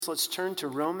So let's turn to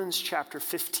Romans chapter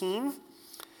 15. And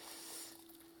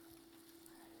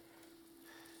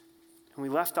we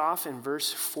left off in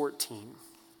verse 14.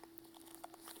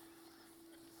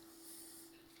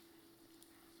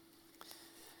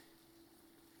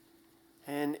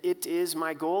 And it is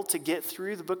my goal to get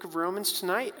through the book of Romans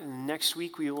tonight. And next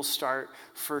week we will start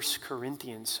 1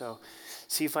 Corinthians. So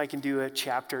see if I can do a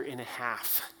chapter and a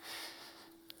half.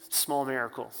 Small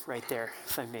miracle right there,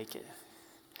 if I make it.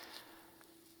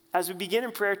 As we begin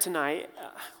in prayer tonight,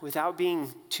 without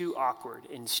being too awkward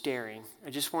and staring, I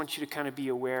just want you to kind of be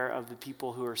aware of the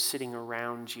people who are sitting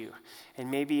around you and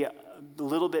maybe a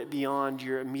little bit beyond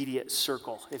your immediate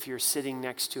circle if you're sitting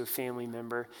next to a family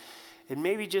member. And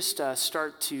maybe just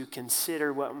start to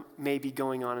consider what may be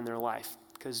going on in their life.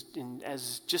 Because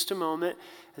as just a moment,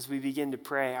 as we begin to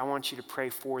pray, I want you to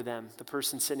pray for them. The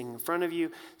person sitting in front of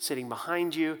you, sitting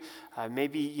behind you.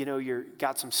 Maybe, you're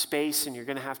got some space and you're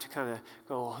going to have to kind of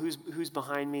go, well, who's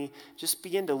behind me? Just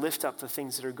begin to lift up the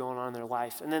things that are going on in their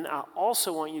life. And then I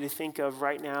also want you to think of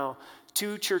right now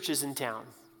two other churches in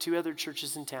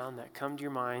town that come to your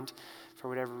mind for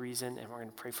whatever reason, and we're going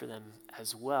to pray for them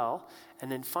as well.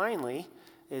 And then finally,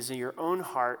 is in your own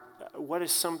heart, what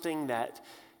is something that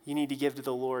you need to give to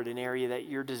the Lord, an area that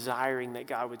you're desiring that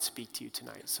God would speak to you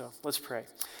tonight. So let's pray.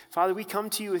 Father, we come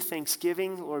to you with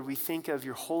thanksgiving. Lord, we think of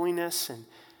your holiness and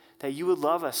that you would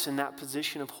love us in that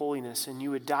position of holiness and you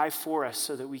would die for us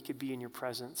so that we could be in your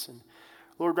presence. And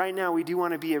Lord, right now we do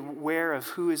want to be aware of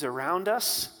who is around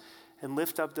us and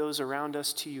lift up those around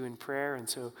us to you in prayer. And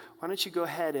so why don't you go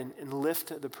ahead and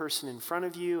lift the person in front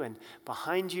of you and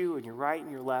behind you and your right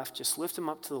and your left. Just lift them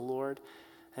up to the Lord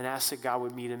and ask that God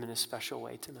would meet him in a special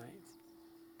way tonight.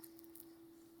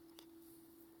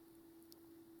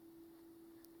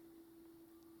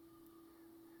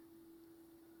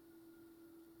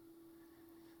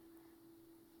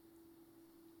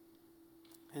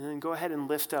 And then go ahead and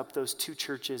lift up those two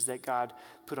churches that God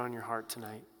put on your heart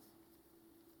tonight.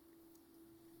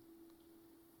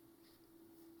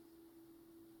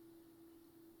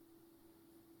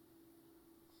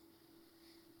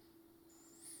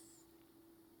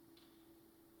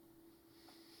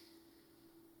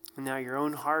 And now your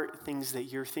own heart, things that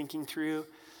you're thinking through,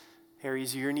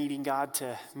 areas you're needing God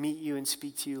to meet you and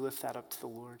speak to you, lift that up to the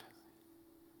Lord.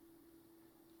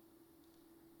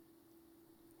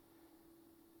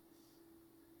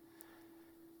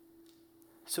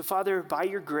 So Father, by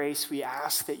your grace, we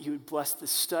ask that you would bless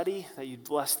this study, that you'd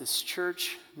bless this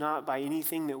church, not by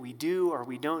anything that we do or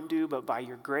we don't do, but by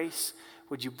your grace.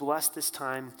 Would you bless this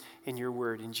time in your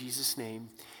word? In Jesus' name,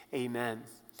 amen.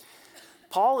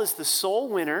 Paul is the soul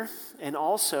winner, and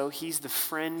also he's the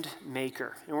friend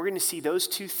maker. And we're going to see those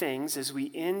two things as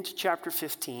we end chapter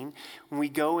 15. When we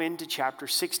go into chapter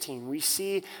 16, we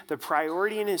see the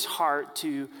priority in his heart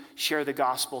to share the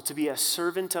gospel, to be a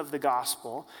servant of the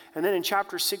gospel. And then in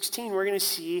chapter 16, we're going to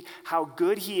see how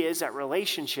good he is at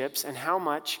relationships and how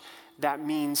much that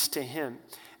means to him.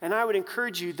 And I would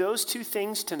encourage you, those two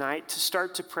things tonight, to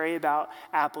start to pray about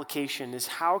application, is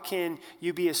how can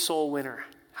you be a soul winner?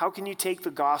 How can you take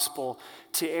the gospel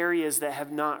to areas that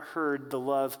have not heard the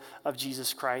love of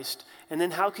Jesus Christ? And then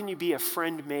how can you be a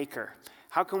friend maker?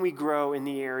 How can we grow in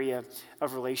the area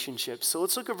of relationships? So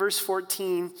let's look at verse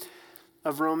 14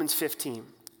 of Romans 15.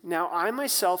 Now I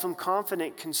myself am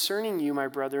confident concerning you, my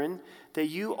brethren, that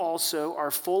you also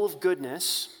are full of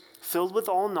goodness, filled with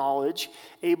all knowledge,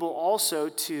 able also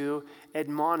to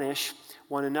admonish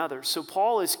one another. So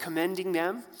Paul is commending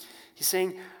them. He's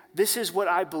saying, this is what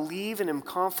I believe and am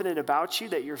confident about you,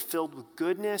 that you're filled with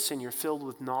goodness and you're filled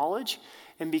with knowledge.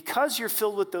 And because you're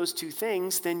filled with those two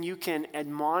things, then you can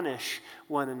admonish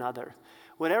one another.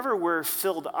 Whatever we're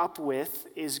filled up with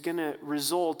is going to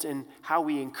result in how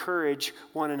we encourage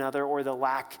one another or the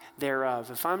lack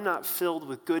thereof. If I'm not filled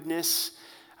with goodness,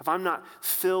 if I'm not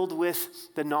filled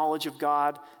with the knowledge of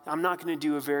God, I'm not going to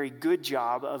do a very good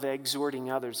job of exhorting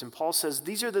others. And Paul says,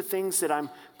 these are the things that I'm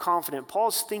confident.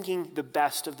 Paul's thinking the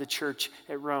best of the church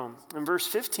at Rome. In verse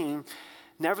 15,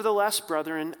 nevertheless,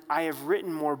 brethren, I have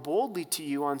written more boldly to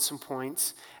you on some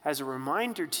points as a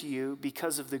reminder to you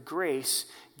because of the grace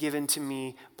given to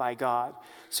me by God.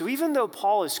 So even though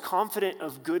Paul is confident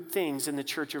of good things in the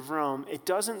church of Rome, it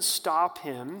doesn't stop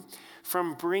him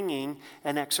from bringing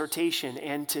an exhortation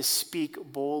and to speak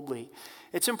boldly.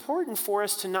 It's important for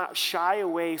us to not shy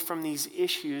away from these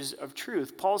issues of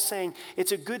truth. Paul's saying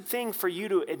it's a good thing for you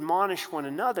to admonish one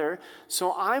another,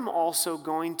 so I'm also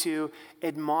going to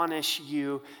admonish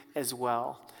you as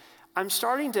well. I'm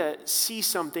starting to see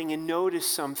something and notice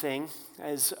something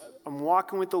as I'm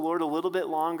walking with the Lord a little bit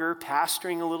longer,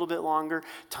 pastoring a little bit longer,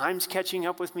 time's catching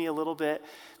up with me a little bit.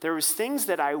 There was things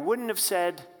that I wouldn't have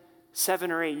said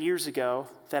 7 or 8 years ago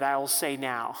that I will say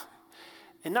now.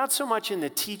 And not so much in the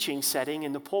teaching setting,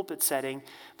 in the pulpit setting,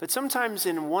 but sometimes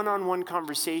in one-on-one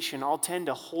conversation, I'll tend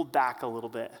to hold back a little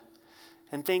bit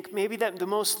and think maybe that the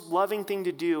most loving thing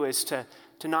to do is to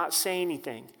not say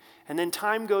anything. And then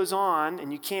time goes on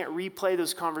and you can't replay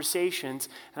those conversations.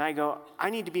 And I go, I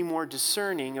need to be more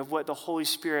discerning of what the Holy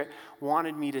Spirit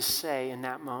wanted me to say in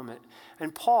that moment.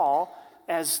 And Paul,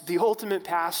 as the ultimate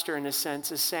pastor in a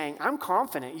sense, is saying, I'm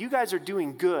confident you guys are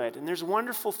doing good. And there's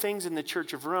wonderful things in the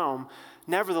Church of Rome.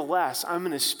 Nevertheless, I'm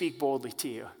going to speak boldly to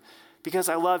you because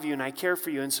I love you and I care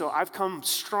for you. And so I've come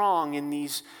strong in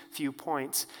these few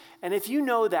points. And if you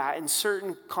know that in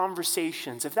certain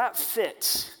conversations, if that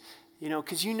fits,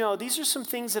 because these are some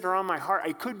things that are on my heart.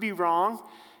 I could be wrong,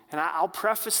 and I'll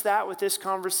preface that with this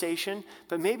conversation,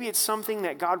 but maybe it's something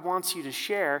that God wants you to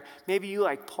share. Maybe you,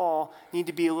 like Paul, need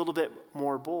to be a little bit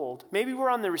more bold. Maybe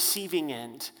we're on the receiving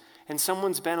end, and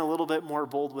someone's been a little bit more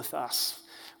bold with us.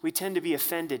 We tend to be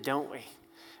offended, don't we?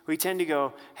 We tend to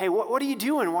go, hey, what are you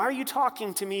doing? Why are you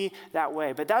talking to me that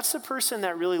way? But that's the person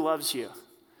that really loves you.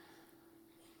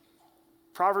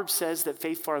 Proverbs says that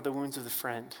faithful are the wounds of the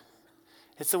friend.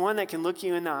 It's the one that can look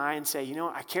you in the eye and say,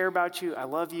 I care about you, I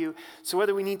love you. So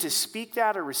whether we need to speak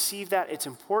that or receive that, it's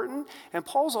important. And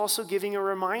Paul's also giving a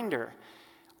reminder.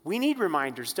 We need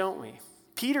reminders, don't we?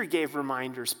 Peter gave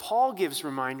reminders. Paul gives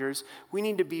reminders. We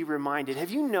need to be reminded. Have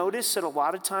you noticed that a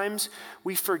lot of times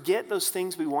we forget those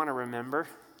things we want to remember?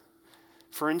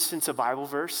 For instance, a Bible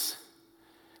verse.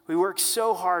 We work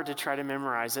so hard to try to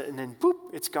memorize it, and then boop,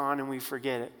 it's gone and we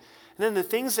forget it. And then the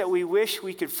things that we wish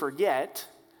we could forget,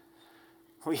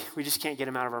 we just can't get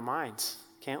them out of our minds,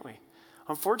 can't we?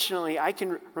 Unfortunately, I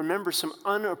can remember some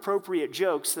inappropriate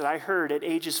jokes that I heard at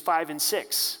ages 5 and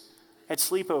 6 at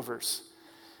sleepovers.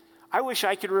 I wish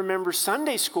I could remember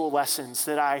Sunday school lessons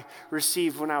that I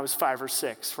received when I was 5 or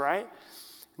 6, right?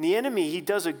 And the enemy, he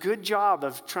does a good job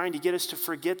of trying to get us to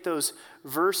forget those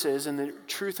verses and the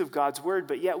truth of God's word,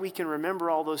 but yet we can remember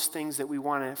all those things that we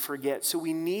want to forget. So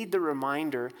we need the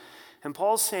reminder. And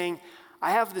Paul's saying,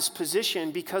 I have this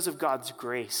position because of God's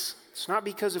grace. It's not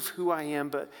because of who I am,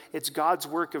 but it's God's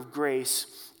work of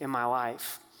grace in my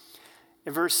life.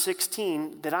 In verse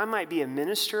 16, that I might be a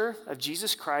minister of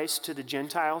Jesus Christ to the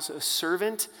Gentiles, a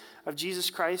servant of Jesus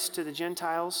Christ to the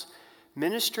Gentiles,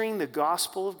 ministering the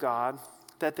gospel of God,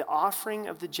 that the offering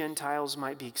of the Gentiles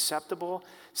might be acceptable,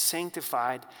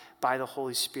 sanctified by the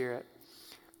Holy Spirit.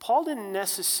 Paul didn't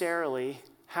necessarily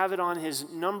have it on his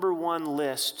number one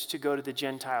list to go to the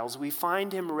Gentiles. We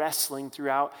find him wrestling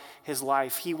throughout his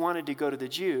life. He wanted to go to the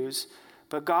Jews,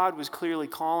 but God was clearly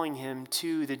calling him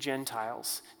to the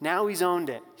Gentiles. Now he's owned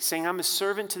it. He's saying, I'm a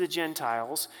servant to the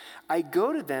Gentiles. I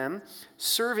go to them,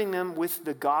 serving them with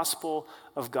the gospel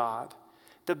of God.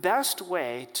 The best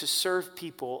way to serve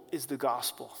people is the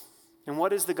gospel. And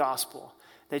what is the gospel?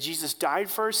 That Jesus died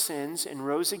for our sins and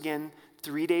rose again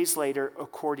 3 days later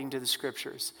according to the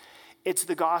scriptures. It's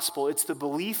the gospel. It's the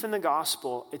belief in the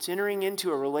gospel. It's entering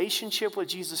into a relationship with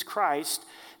Jesus Christ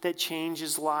that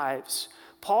changes lives.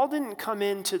 Paul didn't come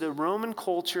into the Roman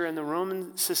culture and the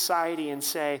Roman society and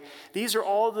say, these are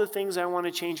all the things I want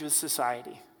to change with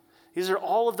society. These are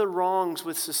all of the wrongs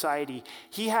with society.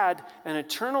 He had an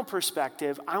eternal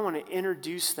perspective. I want to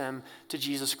introduce them to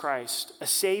Jesus Christ. A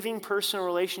saving personal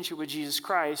relationship with Jesus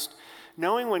Christ,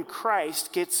 knowing when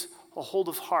Christ gets a hold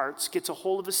of hearts, gets a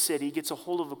hold of a city, gets a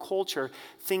hold of a culture,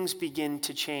 things begin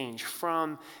to change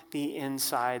from the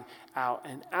inside out.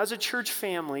 And as a church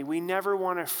family, we never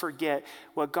want to forget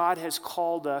what God has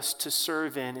called us to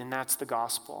serve in, and that's the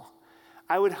gospel.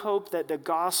 I would hope that the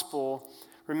gospel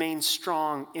remains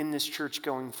strong in this church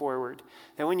going forward.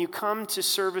 That when you come to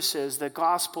services, the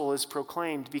gospel is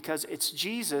proclaimed because it's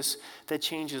Jesus that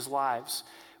changes lives.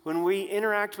 When we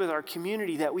interact with our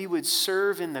community, that we would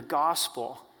serve in the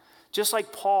gospel, just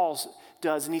like Paul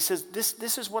does. And he says,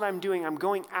 this is what I'm doing. I'm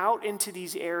going out into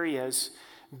these areas,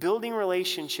 building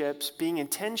relationships, being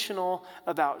intentional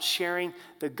about sharing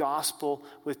the gospel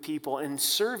with people and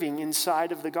serving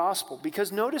inside of the gospel.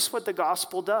 Because notice what the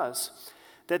gospel does,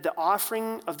 that the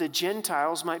offering of the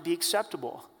Gentiles might be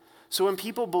acceptable. So when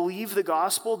people believe the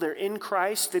gospel, they're in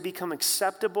Christ, they become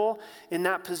acceptable in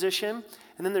that position,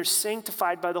 and then they're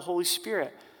sanctified by the Holy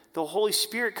Spirit. The Holy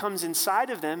Spirit comes inside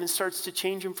of them and starts to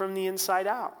change them from the inside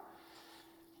out.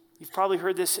 You've probably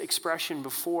heard this expression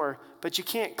before, but you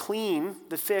can't clean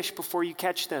the fish before you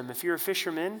catch them. If you're a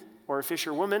fisherman or a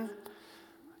fisherwoman,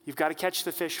 You've got to catch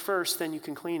the fish first, then you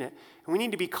can clean it. And we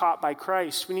need to be caught by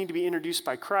Christ. We need to be introduced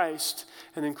by Christ,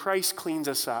 and then Christ cleans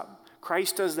us up.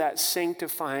 Christ does that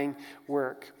sanctifying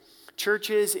work.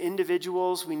 Churches,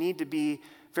 individuals, we need to be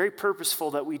very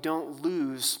purposeful that we don't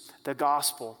lose the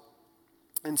gospel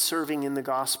and serving in the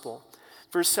gospel.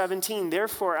 Verse 17,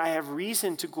 therefore I have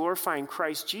reason to glorify in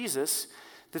Christ Jesus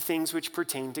the things which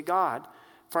pertain to God.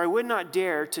 For I would not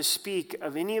dare to speak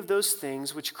of any of those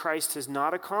things which Christ has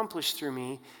not accomplished through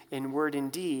me in word and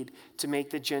deed to make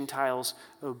the Gentiles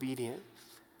obedient.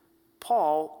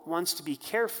 Paul wants to be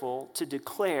careful to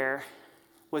declare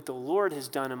what the Lord has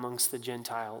done amongst the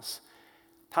Gentiles,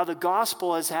 how the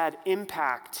gospel has had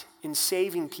impact in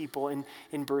saving people and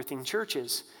in birthing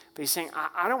churches. But he's saying,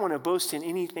 I don't want to boast in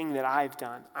anything that I've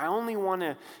done. I only want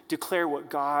to declare what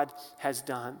God has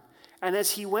done. And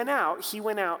as he went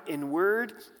out in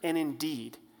word and in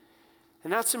deed.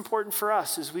 And that's important for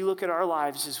us as we look at our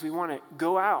lives, as we want to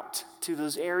go out to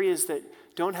those areas that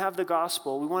don't have the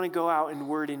gospel. We want to go out in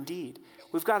word and deed.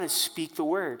 We've got to speak the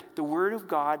word. The word of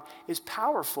God is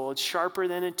powerful. It's sharper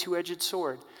than a two-edged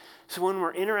sword. So when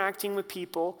we're interacting with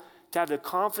people, to have the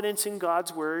confidence in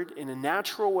God's word in a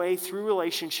natural way through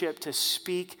relationship to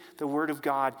speak the word of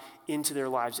God into their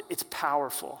lives. It's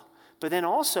powerful. But then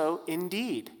also,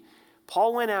 indeed,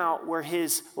 Paul went out where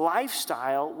his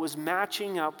lifestyle was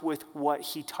matching up with what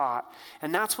he taught.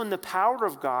 And that's when the power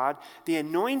of God, the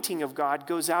anointing of God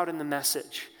goes out in the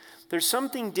message. There's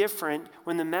something different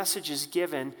when the message is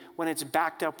given when it's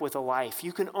backed up with a life.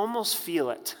 You can almost feel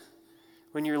it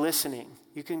when you're listening.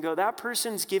 You can go, that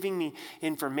person's giving me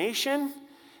information,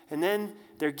 and then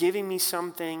they're giving me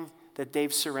something that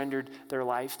they've surrendered their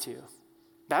life to.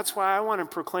 That's why I want to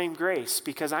proclaim grace,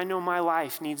 because I know my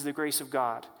life needs the grace of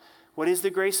God. What is the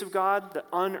grace of God? The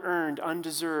unearned,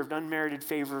 undeserved, unmerited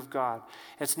favor of God.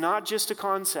 It's not just a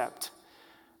concept.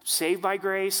 I'm saved by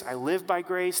grace, I live by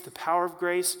grace, the power of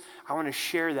grace. I want to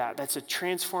share that. That's a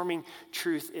transforming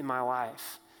truth in my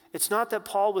life. It's not that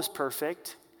Paul was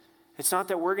perfect. It's not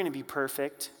that we're going to be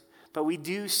perfect, but we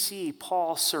do see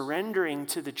Paul surrendering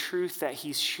to the truth that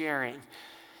he's sharing.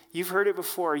 You've heard it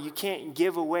before. You can't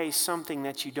give away something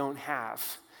that you don't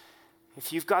have.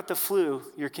 If you've got the flu,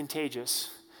 you're contagious.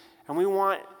 And we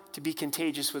want to be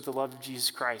contagious with the love of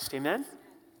Jesus Christ. Amen?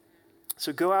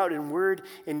 So go out in word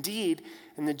and deed.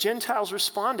 And the Gentiles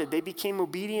responded. They became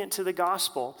obedient to the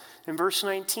gospel. In verse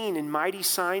 19, in mighty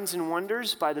signs and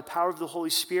wonders by the power of the Holy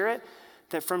Spirit,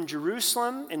 that from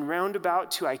Jerusalem and round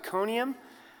about to Iconium,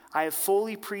 I have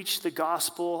fully preached the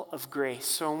gospel of grace.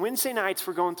 So on Wednesday nights,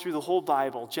 we're going through the whole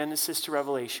Bible, Genesis to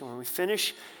Revelation. When we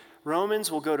finish Romans,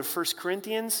 we'll go to 1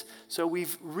 Corinthians. So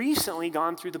we've recently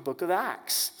gone through the book of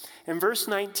Acts. And verse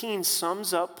 19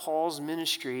 sums up Paul's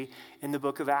ministry in the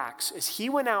book of Acts. As he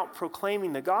went out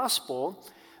proclaiming the gospel,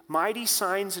 mighty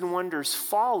signs and wonders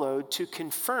followed to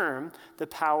confirm the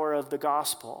power of the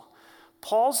gospel.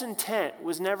 Paul's intent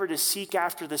was never to seek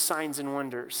after the signs and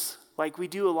wonders, like we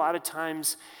do a lot of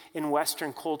times in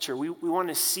Western culture. We want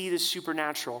to see the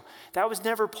supernatural. That was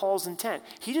never Paul's intent.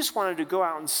 He just wanted to go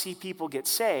out and see people get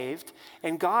saved,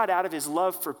 and God, out of his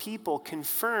love for people,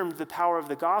 confirmed the power of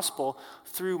the gospel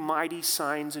through mighty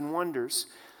signs and wonders.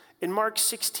 In Mark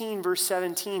 16, verse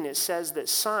 17, it says that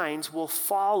signs will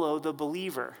follow the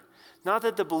believer. Not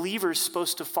that the believer is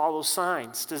supposed to follow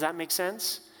signs. Does that make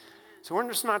sense? So we're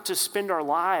just not to spend our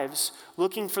lives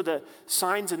looking for the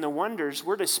signs and the wonders.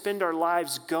 We're to spend our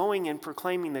lives going and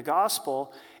proclaiming the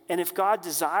gospel. And if God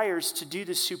desires to do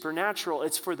the supernatural,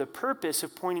 it's for the purpose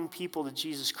of pointing people to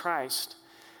Jesus Christ,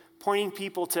 pointing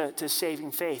people to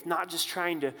saving faith, not just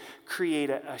trying to create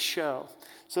a show.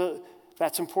 So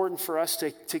that's important for us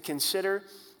to consider.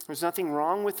 There's nothing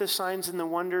wrong with the signs and the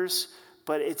wonders,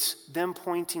 but it's them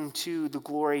pointing to the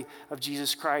glory of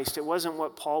Jesus Christ. It wasn't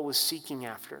what Paul was seeking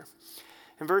after.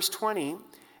 In verse 20,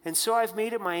 and so I've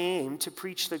made it my aim to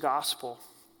preach the gospel,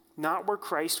 not where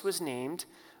Christ was named,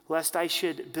 lest I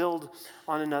should build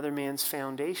on another man's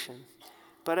foundation.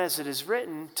 But as it is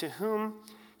written, to whom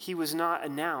he was not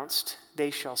announced,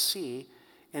 they shall see,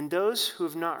 and those who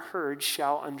have not heard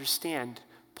shall understand.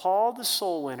 Paul, the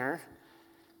soul winner,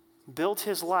 built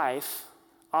his life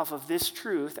off of this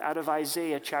truth out of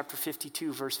Isaiah chapter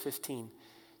 52, verse 15. He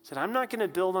said, I'm not going to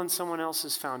build on someone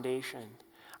else's foundation.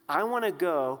 I want to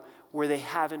go where they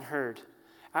haven't heard.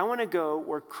 I want to go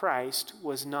where Christ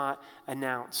was not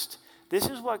announced. This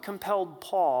is what compelled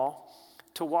Paul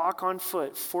to walk on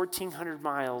foot 1,400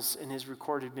 miles in his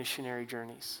recorded missionary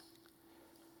journeys.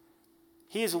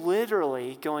 He is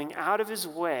literally going out of his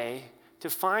way to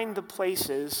find the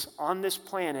places on this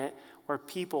planet where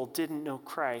people didn't know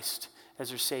Christ as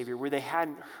their Savior, where they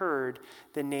hadn't heard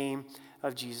the name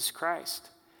of Jesus Christ.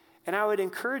 And I would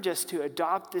encourage us to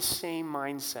adopt this same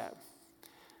mindset.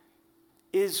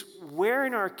 Is where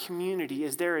in our community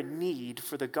is there a need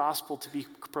for the gospel to be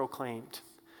proclaimed?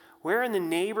 Where in the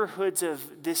neighborhoods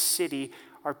of this city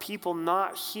are people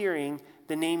not hearing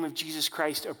the name of Jesus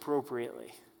Christ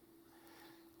appropriately?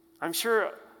 I'm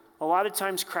sure a lot of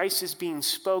times Christ is being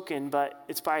spoken, but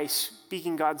it's by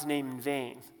speaking God's name in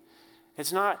vain.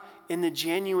 It's not in the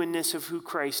genuineness of who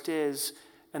Christ is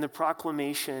and the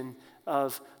proclamation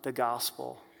of the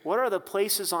gospel. What are the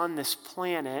places on this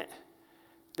planet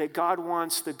that God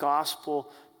wants the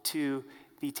gospel to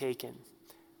be taken?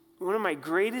 One of my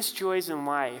greatest joys in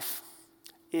life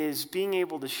is being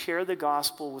able to share the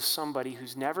gospel with somebody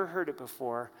who's never heard it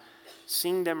before,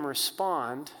 seeing them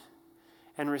respond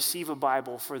and receive a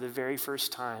Bible for the very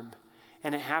first time.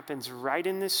 And it happens right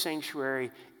in this sanctuary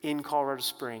in Colorado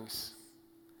Springs.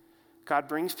 God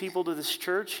brings people to this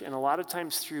church, and a lot of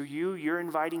times through you, you're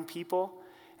inviting people,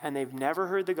 and they've never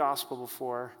heard the gospel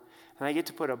before, and I get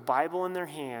to put a Bible in their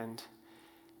hand,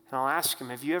 and I'll ask them,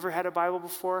 have you ever had a Bible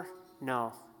before?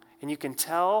 No. And you can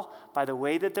tell by the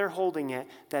way that they're holding it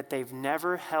that they've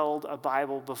never held a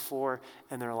Bible before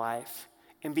in their life.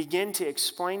 And begin to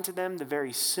explain to them the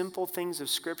very simple things of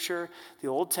Scripture, the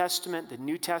Old Testament, the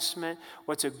New Testament,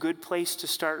 what's a good place to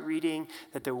start reading,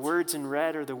 that the words in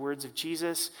red are the words of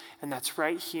Jesus, and that's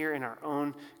right here in our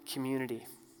own community.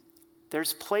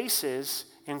 There's places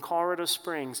in Colorado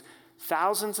Springs,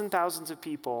 thousands and thousands of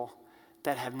people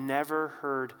that have never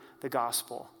heard the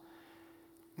gospel.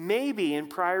 Maybe in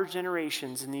prior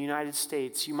generations in the United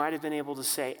States, you might have been able to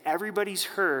say, everybody's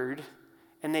heard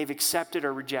and they've accepted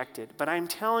or rejected. But I'm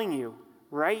telling you,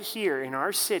 right here in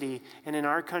our city and in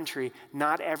our country,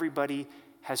 not everybody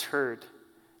has heard.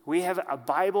 We have a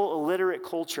Bible illiterate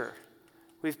culture.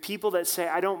 We have people that say,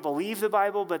 I don't believe the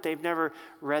Bible, but they've never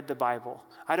read the Bible.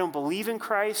 I don't believe in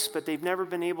Christ, but they've never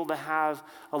been able to have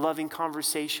a loving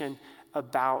conversation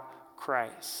about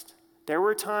Christ. There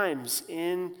were times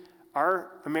in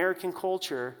our American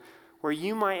culture where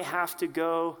you might have to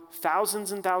go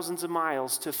thousands and thousands of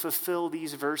miles to fulfill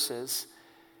these verses,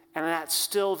 and that's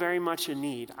still very much a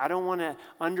need. I don't want to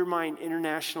undermine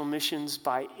international missions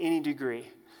by any degree.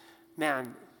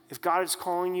 Man, if God is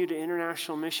calling you to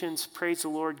international missions, praise the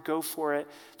Lord, go for it.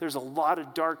 There's a lot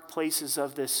of dark places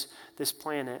of this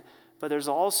planet, but there's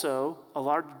also a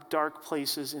lot of dark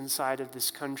places inside of this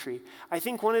country. I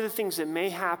think one of the things that may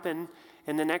happen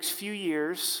in the next few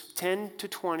years, 10 to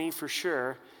 20 for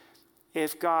sure,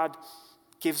 if God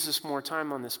gives us more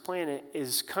time on this planet,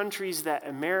 is countries that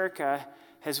America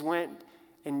has went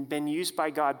and been used by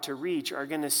God to reach are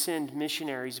going to send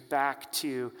missionaries back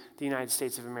to the United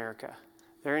States of America.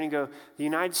 They're going to go, the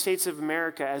United States of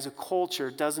America as a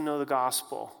culture doesn't know the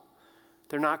gospel.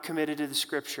 They're not committed to the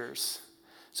scriptures.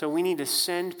 So we need to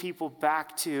send people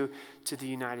back to the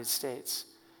United States.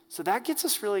 So that gets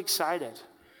us really excited.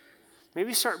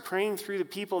 Maybe start praying through the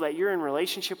people that you're in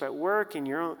relationship at work and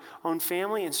your own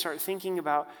family and start thinking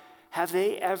about, have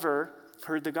they ever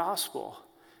heard the gospel?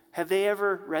 Have they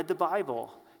ever read the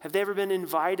Bible? Have they ever been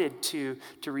invited to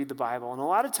read the Bible? And a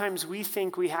lot of times we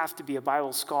think we have to be a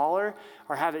Bible scholar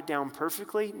or have it down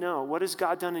perfectly. No, what has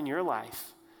God done in your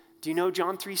life? Do you know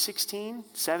John 3:16,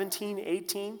 17,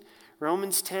 18,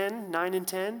 Romans 10, 9 and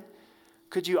 10?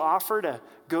 Could you offer to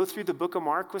go through the book of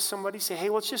Mark with somebody? Say, hey,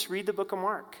 let's just read the book of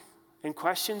Mark. And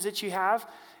questions that you have,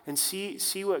 and see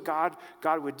what God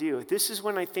would do. This is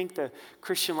when I think the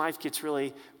Christian life gets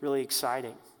really, really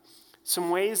exciting.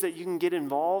 Some ways that you can get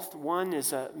involved. One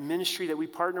is a ministry that we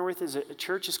partner with as a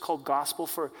church is called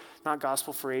not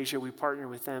Gospel for Asia. We partner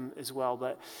with them as well,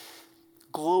 but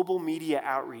Global Media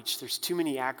Outreach. There's too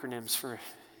many acronyms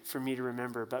for me to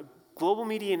remember, but Global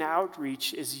Media and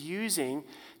Outreach is using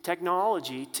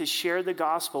technology to share the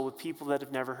gospel with people that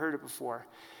have never heard it before.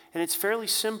 And it's fairly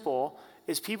simple,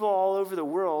 is people all over the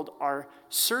world are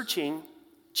searching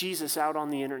Jesus out on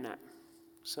the internet.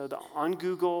 So on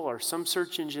Google or some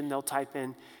search engine, they'll type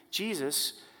in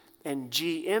Jesus, and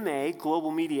GMA,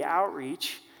 Global Media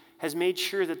Outreach, has made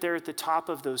sure that they're at the top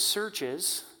of those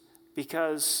searches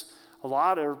because a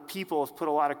lot of people have put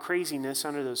a lot of craziness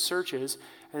under those searches,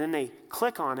 and then they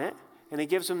click on it, and it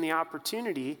gives them the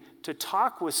opportunity to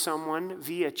talk with someone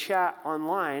via chat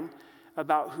online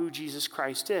about who Jesus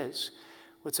Christ is.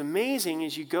 What's amazing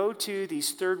is you go to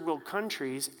these third world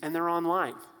countries and they're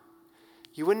online.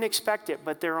 You wouldn't expect it,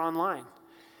 but they're online.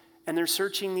 And they're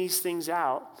searching these things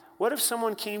out. What if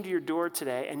someone came to your door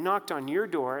today and knocked on your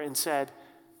door and said,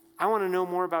 I want to know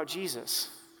more about Jesus?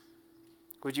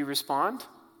 Would you respond?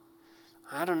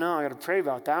 I don't know. I got to pray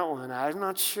about that one. I'm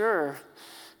not sure.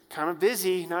 Kind of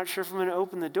busy. Not sure if I'm going to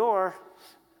open the door.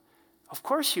 Of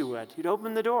course you would. You'd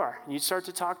open the door and you'd start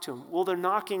to talk to them. Well, they're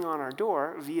knocking on our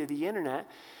door via the internet,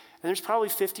 and there's probably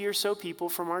 50 or so people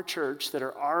from our church that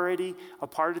are already a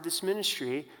part of this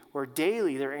ministry where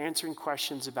daily they're answering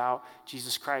questions about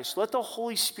Jesus Christ. Let the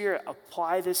Holy Spirit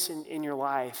apply this in your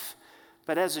life.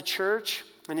 But as a church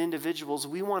and individuals,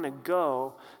 we want to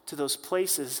go to those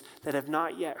places that have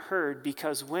not yet heard,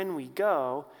 because when we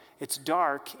go, it's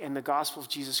dark and the gospel of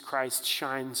Jesus Christ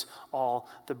shines all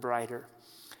the brighter.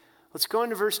 Let's go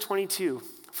into verse 22.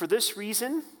 For this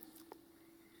reason,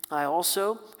 I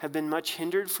also have been much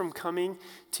hindered from coming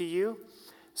to you.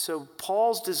 So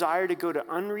Paul's desire to go to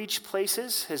unreached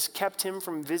places has kept him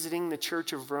from visiting the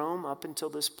church of Rome up until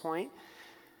this point.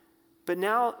 But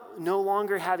now, no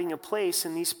longer having a place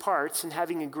in these parts and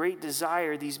having a great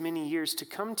desire these many years to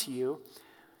come to you,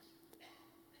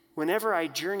 whenever I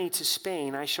journey to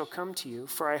Spain, I shall come to you,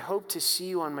 for I hope to see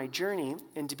you on my journey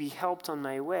and to be helped on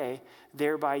my way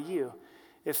there by you,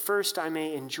 if first I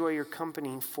may enjoy your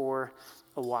company for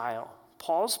a while.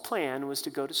 Paul's plan was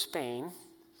to go to Spain,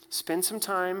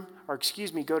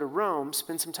 go to Rome,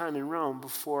 spend some time in Rome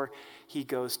before he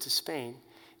goes to Spain.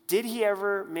 Did he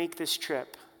ever make this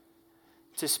trip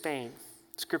to Spain?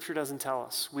 Scripture doesn't tell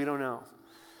us. We don't know.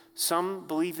 Some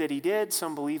believe that he did,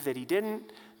 some believe that he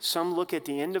didn't. Some look at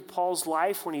the end of Paul's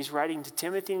life when he's writing to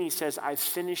Timothy and he says, I've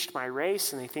finished my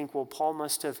race, and they think, well, Paul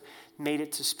must have made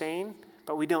it to Spain,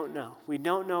 but we don't know. We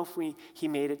don't know if he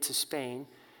made it to Spain.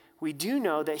 We do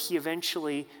know that he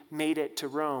eventually made it to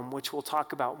Rome, which we'll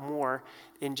talk about more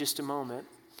in just a moment.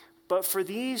 But for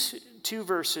these two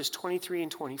verses, 23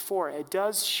 and 24, it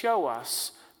does show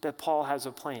us that Paul has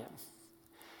a plan.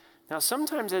 Now,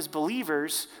 sometimes as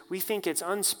believers, we think it's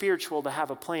unspiritual to have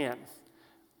a plan.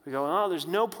 We go, oh, there's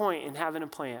no point in having a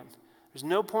plan. There's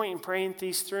no point in praying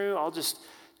these through. I'll just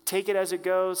take it as it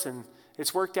goes, and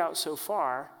it's worked out so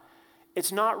far.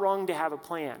 It's not wrong to have a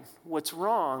plan. What's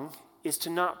wrong is to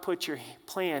not put your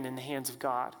plan in the hands of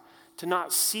God, to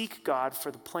not seek God for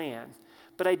the plan.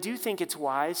 But I do think it's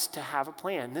wise to have a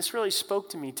plan. This really spoke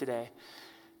to me today.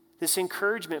 This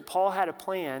encouragement, Paul had a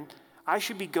plan. I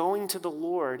should be going to the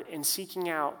Lord and seeking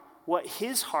out what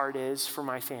his heart is for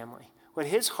my family, what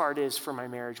his heart is for my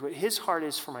marriage, what his heart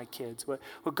is for my kids, what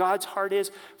God's heart is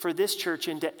for this church,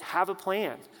 and to have a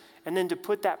plan. And then to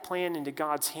put that plan into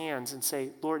God's hands and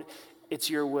say, Lord, it's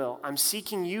your will. I'm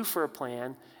seeking you for a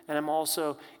plan, and I'm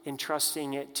also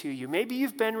entrusting it to you. Maybe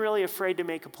you've been really afraid to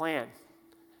make a plan.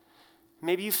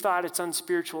 Maybe you've thought it's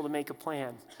unspiritual to make a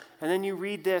plan. And then you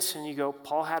read this and you go,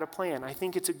 Paul had a plan. I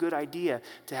think it's a good idea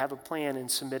to have a plan and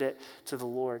submit it to the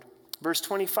Lord. Verse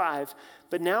 25,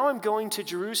 but now I'm going to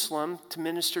Jerusalem to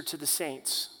minister to the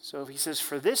saints. So he says,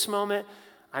 for this moment,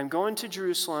 I'm going to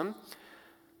Jerusalem,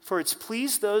 for it's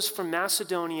pleased those from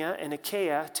Macedonia and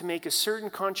Achaia to make a certain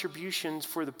contributions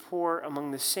for the poor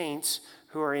among the saints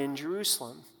who are in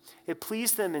Jerusalem. It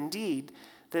pleased them indeed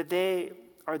that they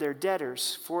are their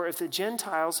debtors, for if the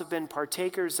Gentiles have been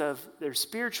partakers of their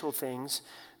spiritual things,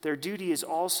 their duty is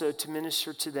also to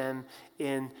minister to them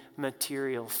in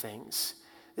material things.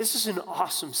 This is an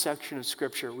awesome section of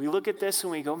Scripture. We look at this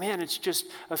and we go, man, it's just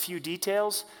a few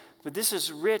details, but this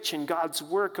is rich in God's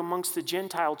work amongst the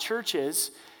Gentile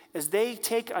churches as they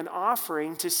take an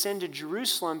offering to send to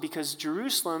Jerusalem, because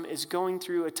Jerusalem is going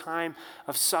through a time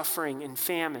of suffering and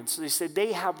famine. So they said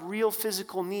they have real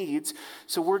physical needs,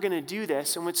 so we're going to do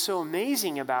this. And what's so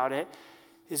amazing about it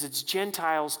is it's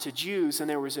Gentiles to Jews, and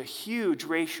there was a huge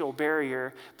racial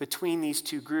barrier between these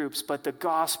two groups, but the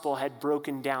gospel had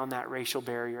broken down that racial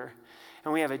barrier.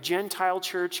 And we have a Gentile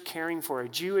church caring for a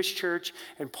Jewish church,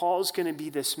 and Paul's going to be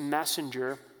this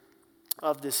messenger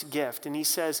of this gift. And he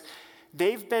says,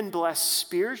 they've been blessed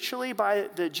spiritually by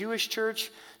the Jewish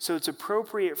church, so it's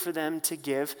appropriate for them to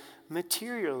give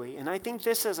materially. And I think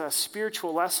this is a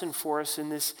spiritual lesson for us in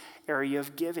this area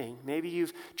of giving. Maybe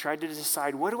you've tried to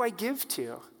decide, what do I give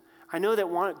to? I know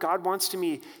that God wants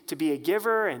me to be a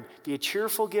giver and be a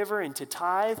cheerful giver and to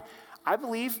tithe. I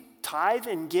believe tithe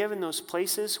and give in those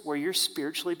places where you're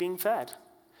spiritually being fed.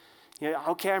 You know,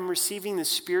 okay, I'm receiving this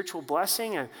spiritual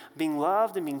blessing, I'm being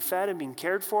loved and being fed and being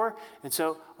cared for, and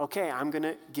so, okay, I'm going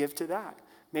to give to that.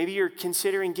 Maybe you're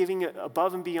considering giving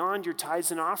above and beyond your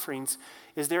tithes and offerings.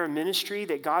 Is there a ministry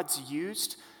that God's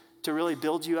used to really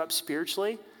build you up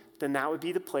spiritually? Then that would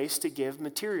be the place to give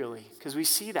materially, because we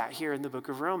see that here in the book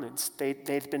of Romans.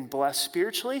 They've been blessed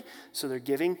spiritually, so they're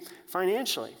giving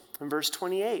financially. In verse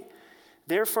 28,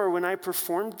 therefore, when I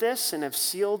performed this and have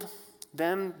sealed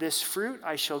them this fruit,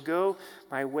 I shall go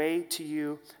my way to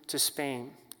you to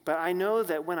Spain. But I know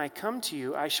that when I come to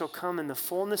you, I shall come in the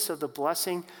fullness of the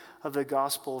blessing of the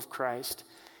gospel of Christ.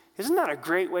 Isn't that a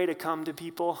great way to come to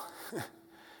people?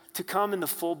 to come in the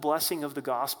full blessing of the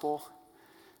gospel.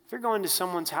 If you're going to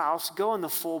someone's house, go in the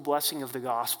full blessing of the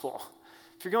gospel.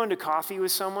 If you're going to coffee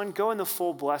with someone, go in the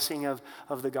full blessing of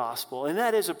the gospel. And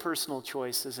that is a personal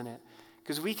choice, isn't it?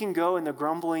 Because we can go in the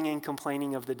grumbling and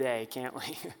complaining of the day, can't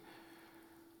we?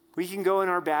 We can go in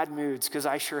our bad moods, because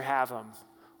I sure have them.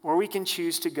 Or we can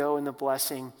choose to go in the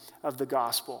blessing of the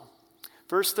gospel.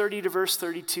 Verse 30 to verse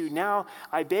 32, now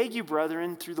I beg you,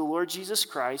 brethren, through the Lord Jesus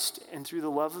Christ and through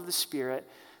the love of the Spirit,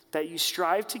 that you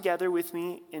strive together with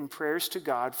me in prayers to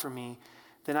God for me,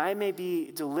 that I may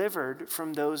be delivered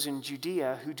from those in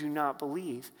Judea who do not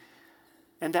believe,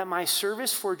 and that my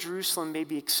service for Jerusalem may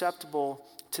be acceptable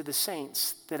to the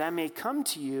saints, that I may come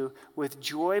to you with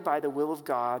joy by the will of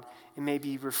God and may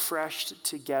be refreshed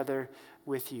together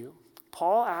with you.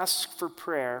 Paul asks for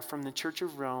prayer from the Church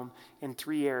of Rome in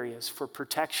 3 areas. For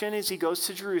protection as he goes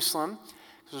to Jerusalem.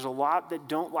 There's a lot that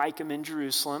don't like him in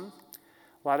Jerusalem.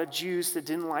 A lot of Jews that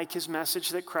didn't like his message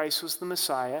that Christ was the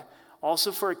Messiah.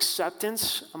 Also for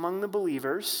acceptance among the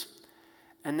believers.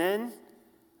 And then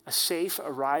a safe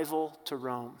arrival to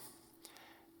Rome.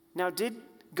 Now, did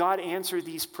God answer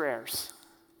these prayers?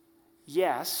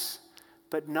 Yes,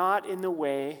 but not in the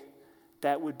way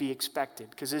that would be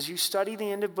expected. Because as you study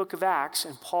the end of the book of Acts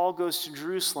and Paul goes to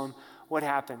Jerusalem, what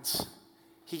happens?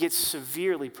 He gets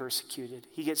severely persecuted.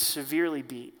 He gets severely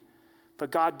beat. But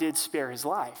God did spare his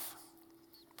life.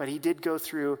 But he did go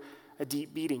through a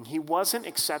deep beating. He wasn't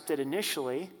accepted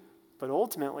initially, but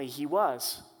ultimately he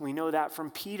was. We know that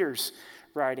from Peter's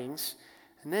writings.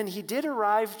 And then he did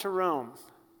arrive to Rome,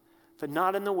 but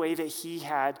not in the way that he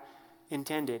had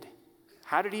intended.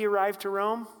 How did he arrive to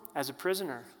Rome? As a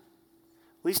prisoner.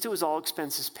 At least it was all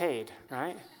expenses paid,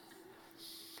 right?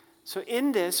 So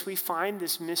in this, we find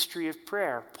this mystery of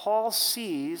prayer. Paul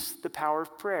sees the power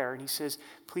of prayer, and he says,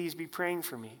 please be praying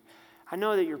for me. I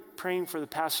know that you're praying for the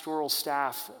pastoral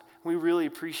staff. We really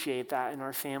appreciate that in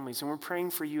our families, and we're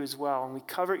praying for you as well, and we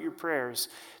covet your prayers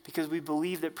because we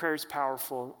believe that prayer is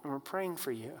powerful, and we're praying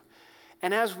for you.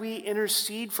 And as we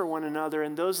intercede for one another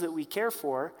and those that we care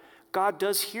for, God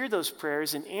does hear those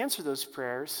prayers and answer those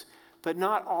prayers, but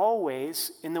not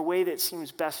always in the way that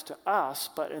seems best to us,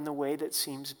 but in the way that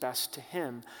seems best to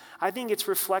him. I think it's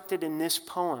reflected in this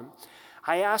poem.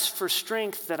 I asked for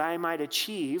strength that I might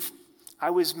achieve. I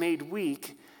was made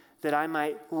weak that I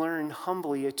might learn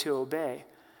humbly to obey.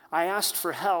 I asked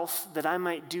for health that I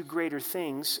might do greater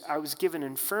things. I was given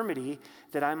infirmity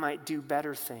that I might do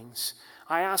better things.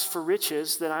 I asked for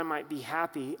riches that I might be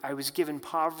happy. I was given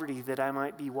poverty that I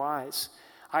might be wise.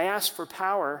 I asked for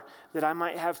power that I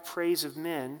might have praise of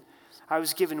men. I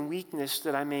was given weakness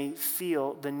that I may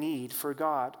feel the need for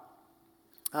God.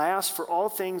 I asked for all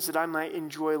things that I might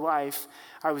enjoy life.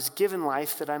 I was given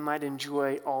life that I might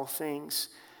enjoy all things.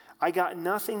 I got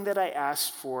nothing that I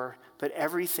asked for, but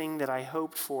everything that I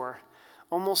hoped for.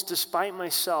 Almost despite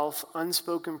myself,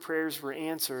 unspoken prayers were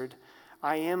answered.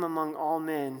 I am among all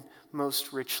men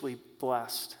most richly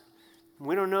blessed.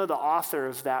 We don't know the author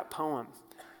of that poem.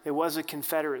 It was a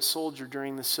Confederate soldier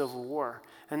during the Civil War.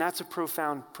 And that's a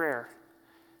profound prayer.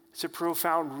 It's a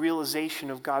profound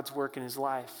realization of God's work in his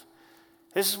life.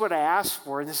 This is what I asked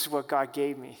for, and this is what God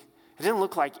gave me. It didn't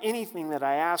look like anything that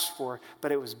I asked for,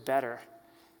 but it was better.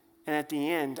 And at the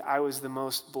end, I was the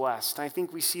most blessed. And I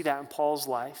think we see that in Paul's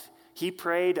life. He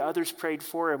prayed, others prayed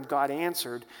for him, God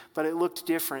answered, but it looked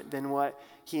different than what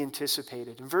he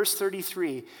anticipated. In verse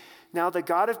 33, now the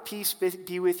God of peace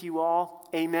be with you all.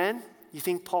 Amen. You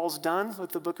think Paul's done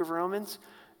with the book of Romans?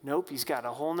 Nope, he's got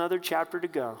a whole nother chapter to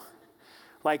go.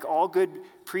 Like all good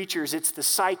preachers, it's the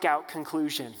psych out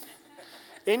conclusion.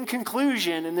 In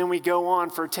conclusion, and then we go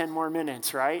on for 10 more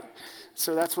minutes, right?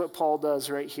 So that's what Paul does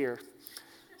right here.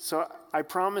 So I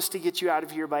promise to get you out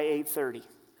of here by 8:30.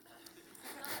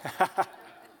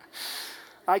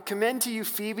 I commend to you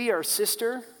Phoebe, our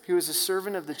sister, who is a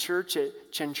servant of the church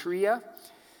at Cenchrea,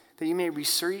 that you may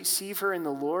receive her in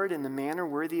the Lord in the manner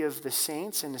worthy of the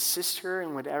saints and assist her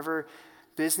in whatever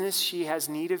business she has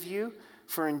need of you.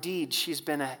 For indeed, she's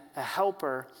been a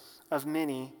helper of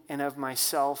many and of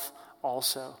myself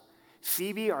also.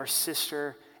 Phoebe, our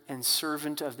sister and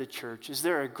servant of the church. Is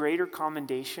there a greater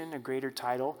commendation, a greater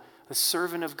title? A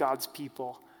servant of God's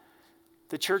people.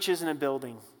 The church isn't a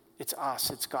building. It's us.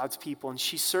 It's God's people. And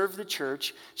she served the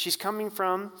church. She's coming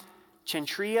from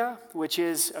Cenchrea, which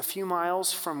is a few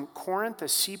miles from Corinth, a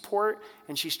seaport,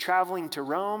 and she's traveling to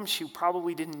Rome. She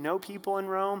probably didn't know people in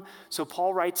Rome. So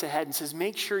Paul writes ahead and says,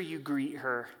 make sure you greet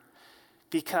her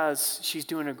because she's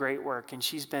doing a great work and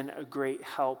she's been a great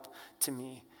help to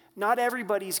me. Not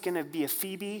everybody's going to be a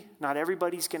Phoebe. Not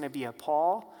everybody's going to be a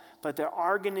Paul, but there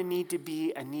are going to need to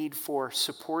be a need for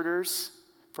supporters,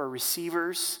 for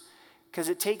receivers, because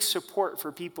it takes support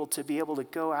for people to be able to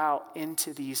go out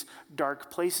into these dark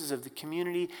places of the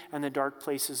community and the dark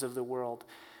places of the world.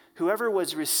 Whoever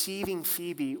was receiving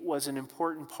Phoebe was an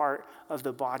important part of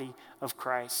the body of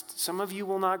Christ. Some of you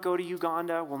will not go to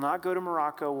Uganda, will not go to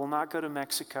Morocco, will not go to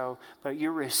Mexico, but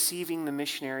you're receiving the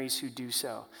missionaries who do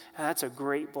so. And that's a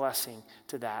great blessing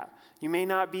to that. You may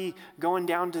not be going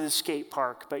down to the skate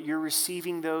park, but you're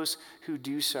receiving those who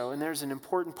do so. And there's an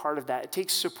important part of that. It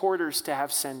takes supporters to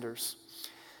have senders.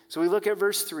 So we look at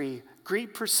verse 3.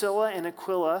 Greet Priscilla and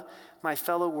Aquila, my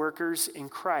fellow workers in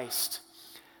Christ.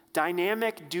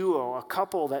 Dynamic duo, a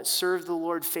couple that served the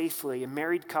Lord faithfully, a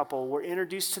married couple. We're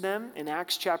introduced to them in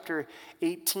Acts chapter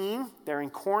 18. They're in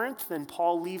Corinth, then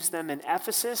Paul leaves them in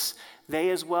Ephesus. They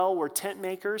as well were tent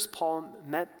makers. Paul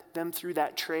met them through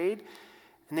that trade.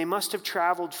 And they must have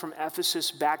traveled from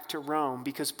Ephesus back to Rome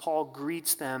because Paul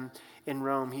greets them in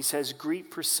Rome. He says, greet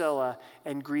Priscilla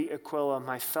and greet Aquila,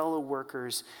 my fellow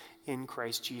workers in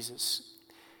Christ Jesus.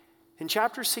 In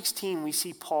chapter 16, we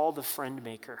see Paul the friend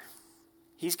maker.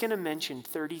 He's going to mention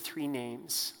 33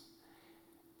 names.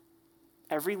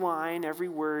 Every line, every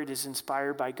word is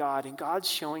inspired by God, and God's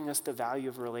showing us the value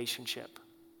of relationship,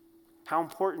 how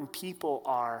important people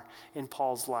are in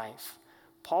Paul's life.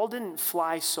 Paul didn't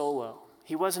fly solo.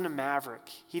 He wasn't a maverick.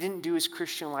 He didn't do his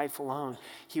Christian life alone.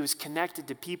 He was connected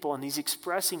to people, and he's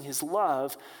expressing his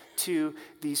love to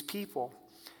these people.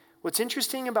 What's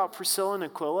interesting about Priscilla and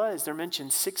Aquila is they're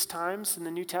mentioned 6 times in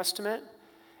the New Testament.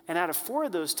 And out of 4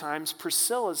 of those times,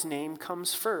 Priscilla's name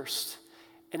comes first.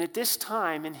 And at this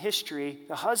time in history,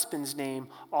 the husband's name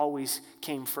always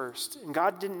came first. And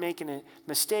God didn't make a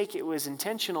mistake. It was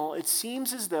intentional. It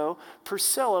seems as though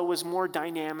Priscilla was more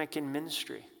dynamic in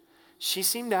ministry. She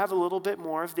seemed to have a little bit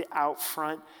more of the out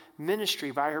front ministry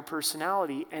by her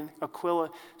personality, and Aquila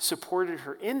supported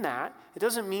her in that. It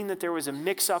doesn't mean that there was a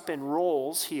mix-up in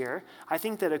roles here. I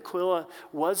think that Aquila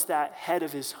was that head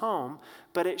of his home,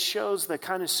 but it shows the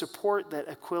kind of support that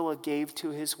Aquila gave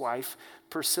to his wife,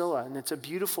 Priscilla, and it's a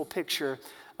beautiful picture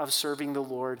of serving the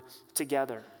Lord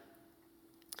together.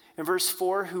 In verse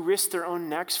 4, who risked their own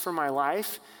necks for my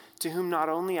life, to whom not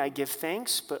only I give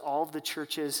thanks, but all of the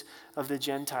churches of the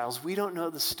Gentiles. We don't know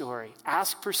the story.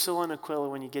 Ask Priscilla and Aquila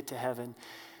when you get to heaven.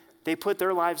 They put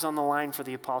their lives on the line for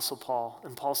the Apostle Paul,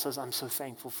 and Paul says, I'm so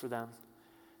thankful for them.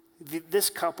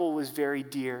 This couple was very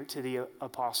dear to the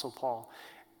Apostle Paul.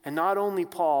 And not only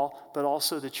Paul, but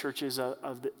also the churches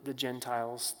of the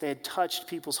Gentiles. They had touched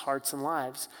people's hearts and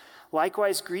lives.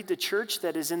 Likewise, greet the church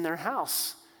that is in their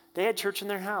house. They had church in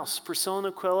their house. Priscilla and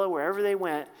Aquila, wherever they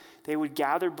went, they would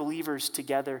gather believers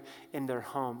together in their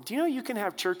home. Do you know you can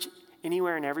have church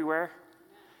anywhere and everywhere?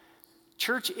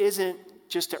 Church isn't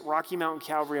just at Rocky Mountain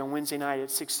Calvary on Wednesday night at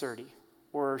 6:30,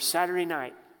 or Saturday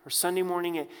night, or Sunday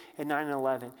morning at 9 and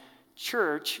 11.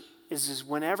 Church is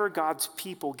whenever God's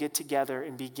people get together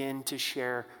and begin to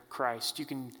share Christ. You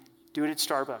can do it at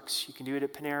Starbucks. You can do it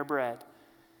at Panera Bread.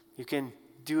 You can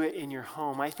do it in your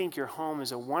home. I think your home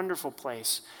is a wonderful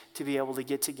place to be able to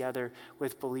get together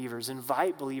with believers.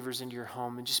 Invite believers into your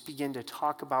home and just begin to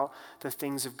talk about the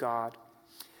things of God.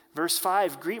 Verse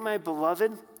 5, greet my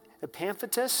beloved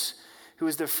Epaphroditus, who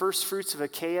is the first fruits of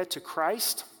Achaia to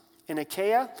Christ. In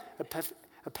Achaia,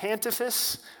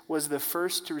 Epaphroditus was the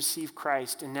first to receive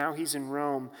Christ, and now he's in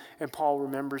Rome, and Paul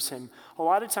remembers him. A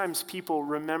lot of times people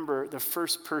remember the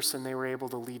first person they were able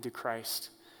to lead to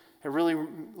Christ. It really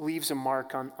leaves a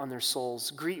mark on their souls.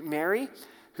 Greet Mary,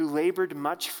 who labored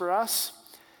much for us.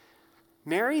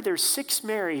 Mary, there's 6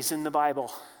 Marys in the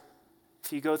Bible,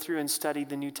 if you go through and study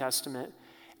the New Testament.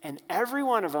 And every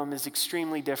one of them is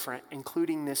extremely different,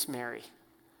 including this Mary.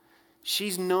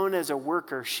 She's known as a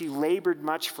worker. She labored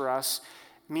much for us.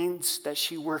 Means that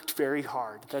she worked very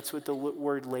hard. That's what the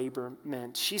word labor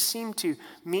meant. She seemed to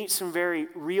meet some very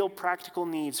real practical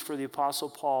needs for the Apostle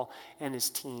Paul and his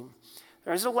team.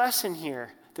 There's a lesson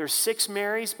here. There's 6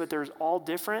 Marys, but they're all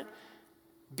different.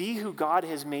 Be who God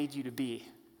has made you to be.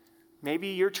 Maybe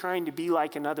you're trying to be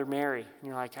like another Mary, and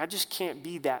you're like, I just can't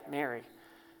be that Mary.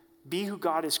 Be who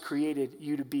God has created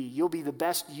you to be. You'll be the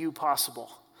best you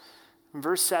possible. In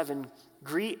verse 7,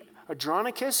 greet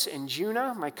Andronicus and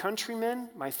Juna, my countrymen,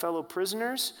 my fellow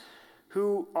prisoners,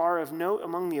 who are of note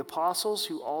among the apostles,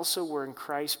 who also were in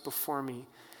Christ before me.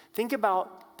 Think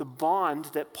about the bond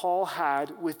that Paul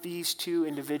had with these 2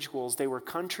 individuals. They were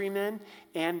countrymen,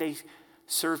 and they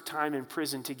served time in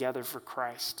prison together for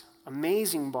Christ.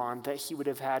 Amazing bond that he would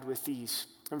have had with these.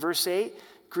 In verse 8,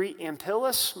 greet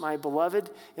Amplias, my beloved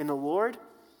in the Lord.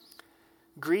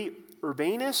 Greet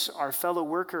Urbanus, our fellow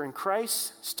worker in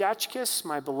Christ. Stachys,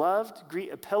 my beloved.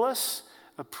 Greet Apelles,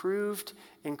 approved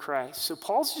in Christ. So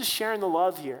Paul's just sharing the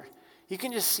love here. You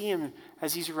can just see him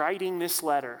as he's writing this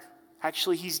letter.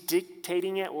 Actually, he's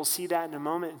dictating it. We'll see that in a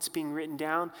moment. It's being written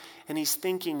down. And he's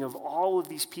thinking of all of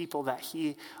these people that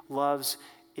he loves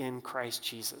in Christ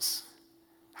Jesus.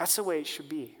 That's the way it should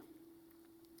be.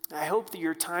 I hope that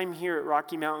your time here at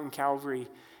Rocky Mountain Calvary,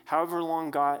 however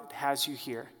long God has you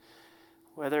here,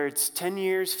 whether it's 10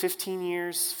 years,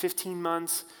 15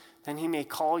 months, then he may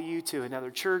call you to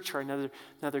another church or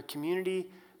another community.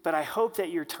 But I hope that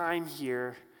your time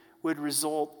here would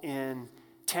result in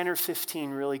 10 or 15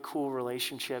 really cool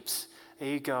relationships. There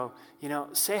you go.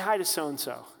 Say hi to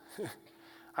so-and-so.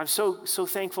 I'm so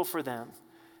thankful for them.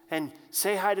 And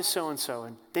say hi to so-and-so.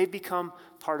 And they've become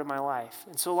part of my life.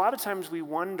 And so a lot of times we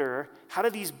wonder, how do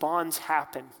these bonds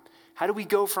happen? How do we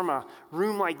go from a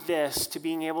room like this to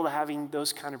being able to having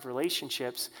those kind of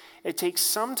relationships? It takes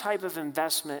some type of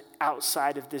investment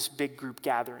outside of this big group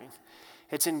gathering.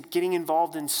 It's in getting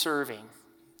involved in serving.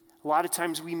 A lot of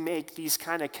times we make these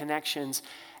kind of connections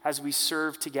as we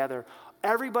serve together.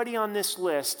 Everybody on this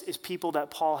list is people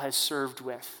that Paul has served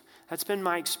with. That's been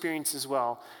my experience as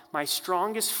well. My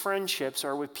strongest friendships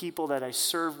are with people that I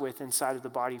serve with inside of the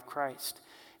body of Christ.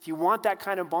 If you want that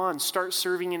kind of bond, start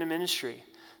serving in a ministry.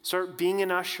 Start being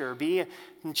an usher, be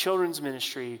in children's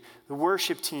ministry, the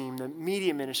worship team, the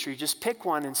media ministry. Just pick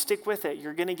one and stick with it.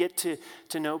 You're going to get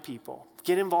to know people.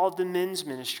 Get involved in men's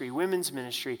ministry, women's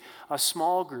ministry, a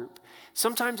small group.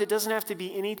 Sometimes it doesn't have to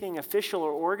be anything official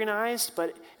or organized,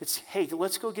 but it's, hey,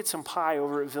 let's go get some pie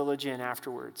over at Village Inn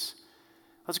afterwards.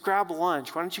 Let's grab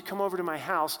lunch. Why don't you come over to my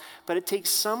house? But it takes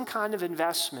some kind of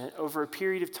investment over a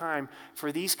period of time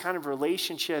for these kind of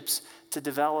relationships to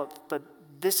develop. But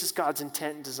this is God's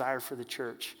intent and desire for the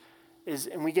church.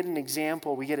 And we get an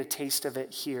example, we get a taste of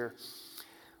it here.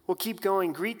 We'll keep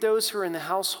going. Greet those who are in the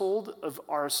household of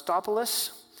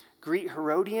Aristobulus. Greet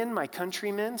Herodian, my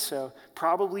countrymen, so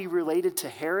probably related to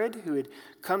Herod, who had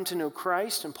come to know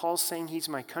Christ, and Paul's saying he's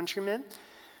my countryman.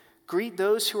 Greet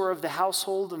those who are of the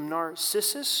household of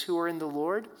Narcissus, who are in the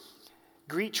Lord.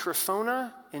 Greet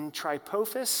Tryphona and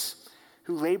Tryphosa,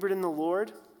 who labored in the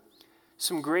Lord.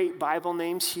 Some great Bible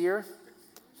names here.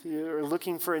 If you're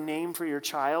looking for a name for your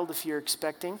child, if you're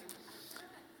expecting.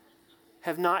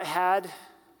 Have not had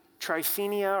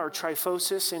Tryphenia or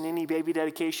Tryphosis in any baby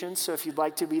dedications, so if you'd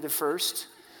like to be the first,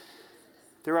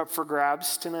 they're up for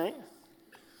grabs tonight.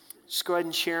 Just go ahead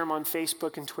and share them on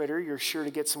Facebook and Twitter. You're sure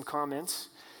to get some comments.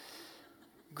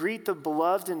 Greet the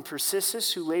beloved and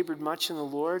Persis, who labored much in the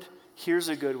Lord. Here's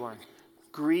a good one.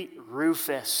 Greet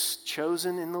Rufus,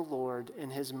 chosen in the Lord,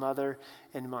 and his mother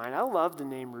and mine. I love the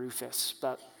name Rufus,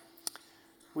 but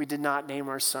we did not name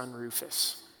our son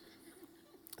Rufus.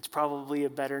 It's probably a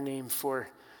better name for,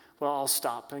 well, I'll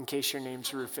stop in case your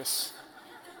name's Rufus.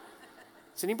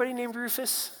 Is anybody named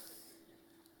Rufus?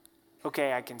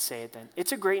 Okay, I can say it then.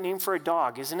 It's a great name for a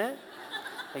dog, isn't it?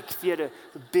 Like if you had a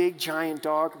big, giant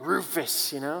dog,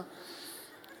 Rufus,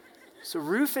 So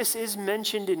Rufus is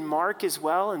mentioned in Mark as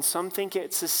well, and some think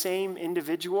it's the same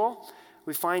individual.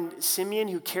 We find Simeon,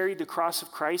 who carried the cross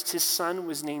of Christ, his son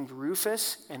was named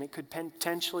Rufus, and it could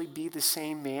potentially be the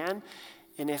same man.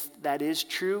 And if that is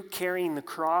true, carrying the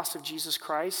cross of Jesus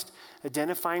Christ,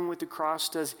 identifying with the cross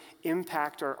does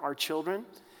impact our children.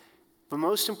 But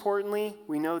most importantly,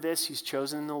 we know this, he's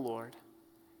chosen in the Lord.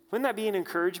 Wouldn't that be an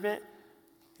encouragement?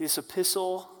 This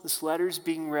epistle, this letter is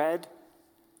being read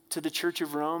to the Church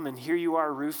of Rome, and here you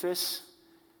are, Rufus,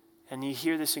 and you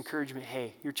hear this encouragement,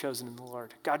 hey, you're chosen in the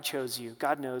Lord. God chose you.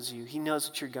 God knows you. He knows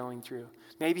what you're going through.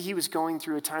 Maybe he was going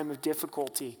through a time of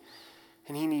difficulty,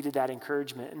 and he needed that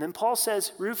encouragement. And then Paul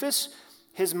says, Rufus,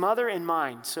 his mother and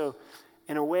mine. So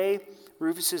in a way,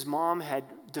 Rufus's mom had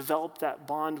developed that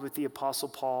bond with the Apostle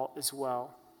Paul as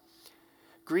well.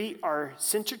 Greet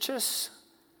Arsintarchus,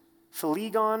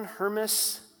 Phlegon,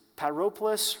 Hermas,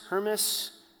 Paropoulos,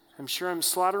 Hermas. I'm sure I'm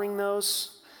slaughtering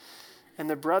those. And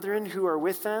the brethren who are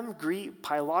with them, greet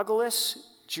Pylogolus,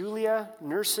 Julia,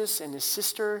 Nursus, and his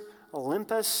sister,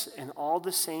 Olympus, and all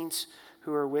the saints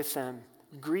who are with them.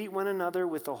 Greet one another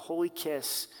with a holy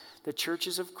kiss. The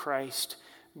churches of Christ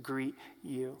greet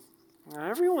you. Now,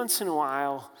 every once in a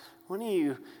while, one of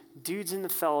you dudes in the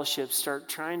fellowship start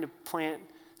trying to plant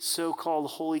so-called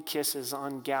holy kisses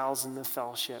on gals in the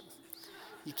fellowship.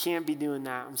 You can't be doing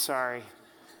that. I'm sorry.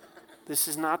 This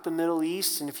is not the Middle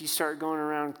East, and if you start going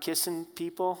around kissing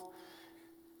people,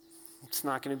 it's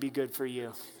not going to be good for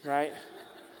you, right?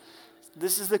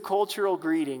 This is the cultural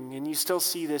greeting, and you still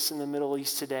see this in the Middle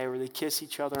East today where they kiss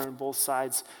each other on both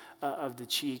sides of the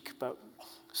cheek. But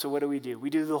so what do? We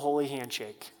do the holy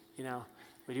handshake,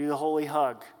 We do the holy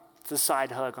hug, the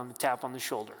side hug on the tap on the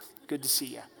shoulder. Good to see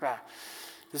you. Right.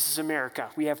 This is America.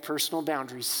 We have personal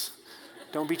boundaries.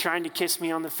 Don't be trying to kiss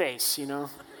me on the face,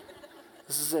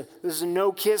 This is a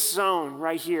no-kiss zone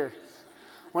right here.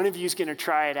 One of you is going to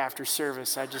try it after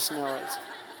service. I just know it.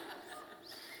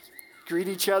 Greet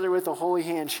each other with a holy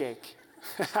handshake.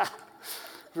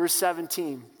 Verse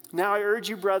 17. Now I urge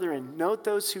you, brethren, note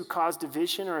those who cause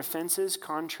division or offenses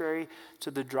contrary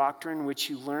to the doctrine which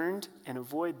you learned, and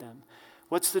avoid them.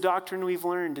 What's the doctrine we've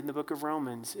learned in the book of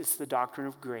Romans? It's the doctrine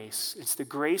of grace. It's the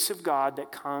grace of God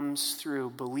that comes through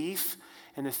belief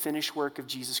in the finished work of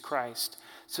Jesus Christ.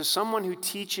 So someone who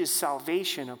teaches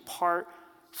salvation apart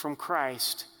from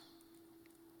Christ,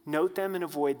 note them and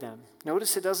avoid them.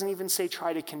 Notice it doesn't even say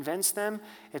try to convince them.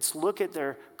 It's look at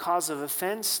their cause of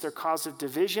offense, their cause of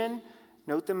division,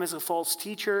 note them as a false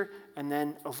teacher, and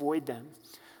then avoid them.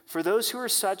 For those who are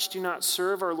such do not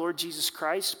serve our Lord Jesus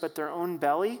Christ, but their own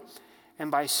belly, and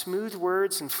by smooth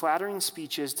words and flattering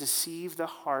speeches deceive the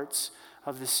hearts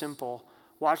of the simple.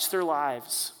 Watch their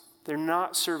lives. They're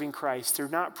not serving Christ. They're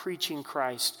not preaching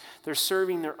Christ. They're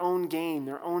serving their own gain,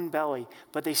 their own belly,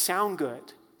 but they sound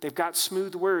good. They've got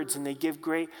smooth words and they give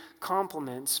great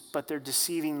compliments, but they're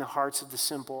deceiving the hearts of the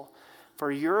simple.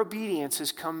 For your obedience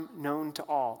has come known to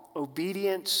all.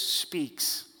 Obedience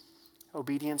speaks.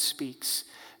 Obedience speaks.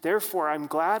 Therefore, I'm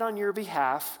glad on your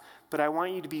behalf, but I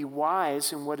want you to be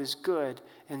wise in what is good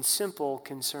and simple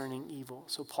concerning evil.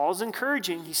 So Paul's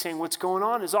encouraging. He's saying what's going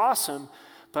on is awesome,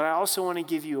 but I also want to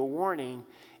give you a warning,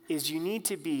 is you need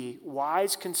to be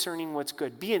wise concerning what's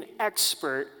good. Be an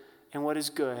expert in what is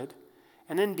good,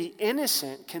 and then be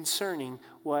innocent concerning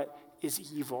what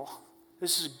is evil.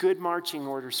 This is good marching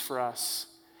orders for us.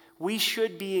 We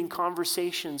should be in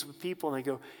conversations with people and they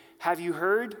go, have you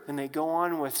heard? And they go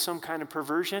on with some kind of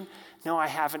perversion. No, I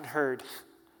haven't heard.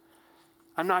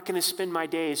 I'm not going to spend my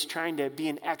days trying to be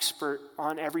an expert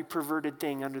on every perverted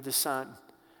thing under the sun.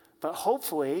 But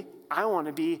hopefully, I want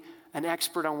to be an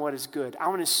expert on what is good. I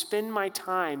want to spend my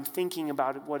time thinking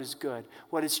about what is good,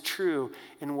 what is true,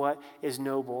 and what is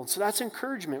noble. And so that's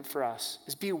encouragement for us,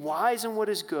 is be wise in what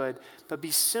is good, but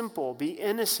be simple, be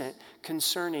innocent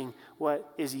concerning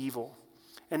what is evil.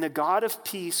 And the God of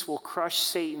peace will crush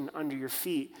Satan under your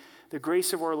feet. The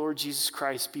grace of our Lord Jesus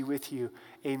Christ be with you.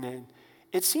 Amen.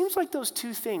 It seems like those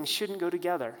two things shouldn't go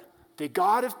together. The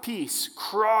God of peace,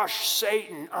 crush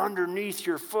Satan underneath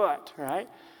your foot, right?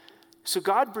 So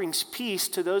God brings peace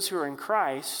to those who are in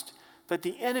Christ, but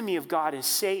the enemy of God is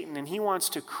Satan, and he wants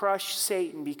to crush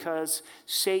Satan because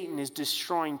Satan is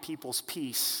destroying people's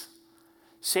peace.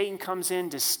 Satan comes in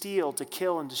to steal, to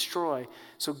kill, and destroy.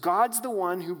 So God's the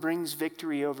one who brings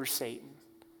victory over Satan.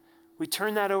 We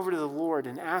turn that over to the Lord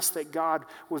and ask that God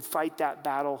would fight that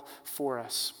battle for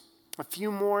us. A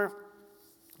few more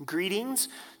greetings.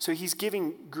 So he's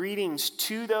giving greetings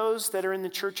to those that are in the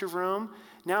Church of Rome.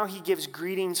 Now he gives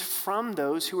greetings from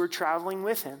those who are traveling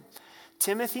with him.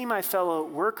 Timothy, my fellow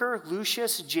worker,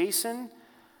 Lucius, Jason,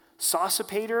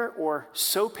 Sosipater or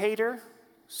Sopater.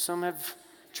 Some have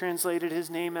translated his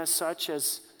name as such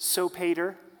as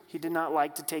Sopater. He did not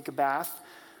like to take a bath,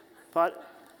 but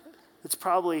it's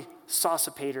probably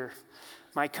Sosipater.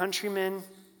 My countrymen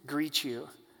greet you.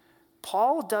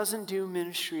 Paul doesn't do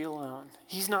ministry alone.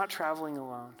 He's not traveling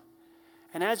alone.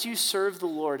 And as you serve the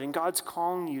Lord and God's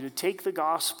calling you to take the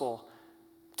gospel,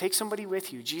 take somebody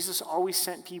with you. Jesus always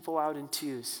sent people out in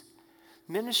twos.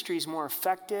 Ministry is more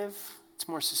effective, it's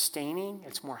more sustaining,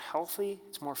 it's more healthy,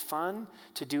 it's more fun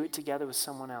to do it together with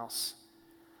someone else.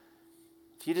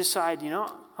 If you decide, I'm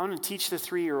going to teach the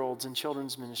 3-year-olds in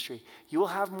children's ministry, you will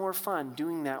have more fun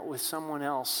doing that with someone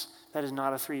else that is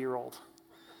not a 3-year-old.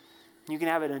 You can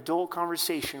have an adult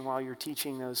conversation while you're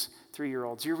teaching those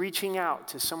 3-year-olds. You're reaching out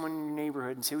to someone in your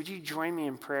neighborhood and say, would you join me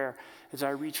in prayer as I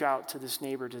reach out to this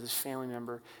neighbor, to this family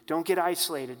member? Don't get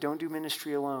isolated. Don't do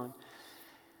ministry alone.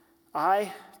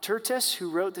 I, Tertius,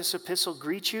 who wrote this epistle,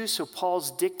 greet you. So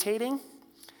Paul's dictating,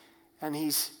 and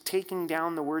he's taking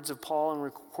down the words of Paul and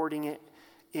recording it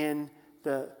in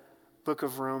the book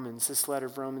of Romans, this letter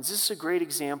of Romans. This is a great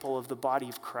example of the body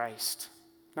of Christ.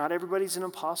 Not everybody's an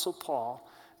apostle Paul.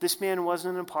 This man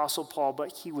wasn't an apostle Paul,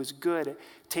 but he was good at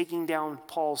taking down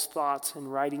Paul's thoughts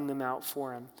and writing them out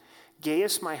for him.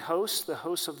 Gaius, my host, the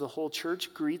host of the whole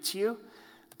church, greets you,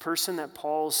 the person that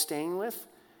Paul is staying with.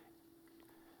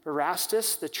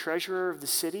 Erastus, the treasurer of the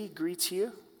city, greets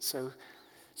you. So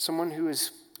someone who is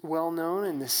well known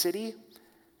in the city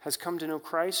has come to know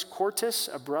Christ. Quartus,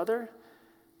 a brother,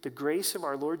 the grace of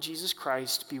our Lord Jesus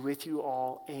Christ be with you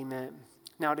all. Amen.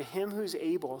 Now to him who is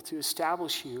able to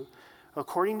establish you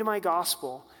according to my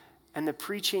gospel and the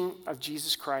preaching of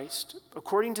Jesus Christ,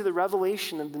 according to the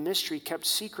revelation of the mystery kept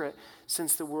secret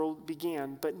since the world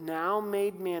began, but now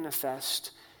made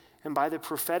manifest, and by the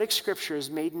prophetic scriptures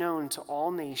made known to all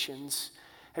nations,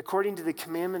 according to the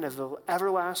commandment of the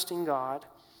everlasting God,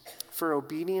 for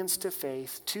obedience to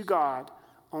faith, to God,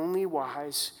 only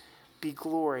wise, be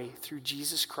glory through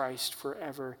Jesus Christ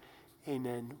forever.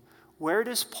 Amen. Where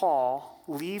does Paul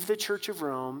leave the church of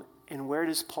Rome, and where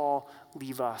does Paul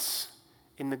leave us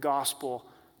in the gospel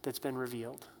that's been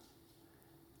revealed?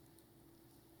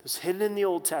 It was hidden in the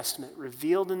Old Testament,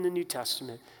 revealed in the New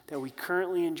Testament, that we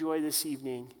currently enjoy this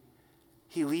evening.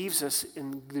 He leaves us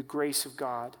in the grace of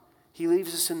God. He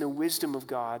leaves us in the wisdom of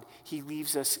God. He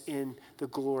leaves us in the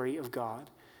glory of God.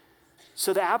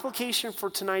 So the application for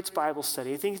tonight's Bible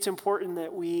study, I think it's important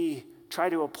that we try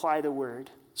to apply the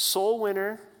word. Soul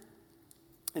winner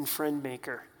and friend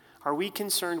maker. Are we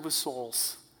concerned with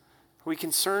souls? Are we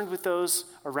concerned with those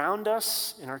around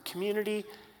us, in our community,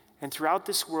 and throughout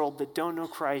this world that don't know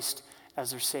Christ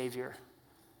as their Savior?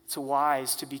 It's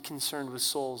wise to be concerned with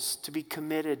souls, to be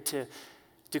committed to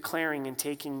declaring and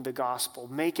taking the gospel.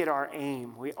 Make it our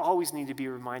aim. We always need to be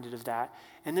reminded of that.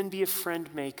 And then be a friend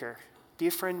maker. Be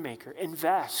a friend maker.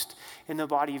 Invest in the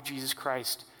body of Jesus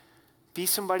Christ. Be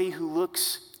somebody who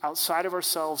looks outside of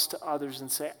ourselves to others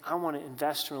and say, I want to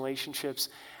invest in relationships.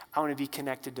 I want to be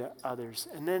connected to others.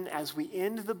 And then as we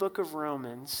end the book of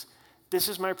Romans, this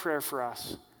is my prayer for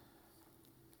us,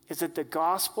 is that the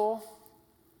gospel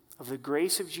of the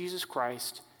grace of Jesus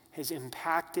Christ has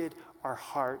impacted our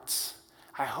hearts.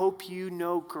 I hope you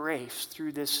know grace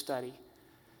through this study.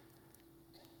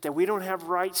 That we don't have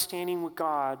right standing with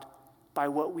God by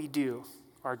what we do.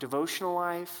 Our devotional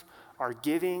life, our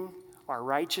giving, our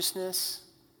righteousness,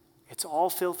 it's all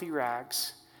filthy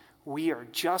rags. We are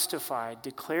justified,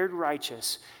 declared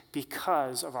righteous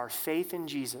because of our faith in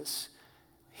Jesus,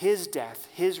 his death,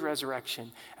 his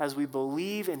resurrection. As we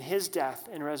believe in his death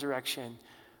and resurrection,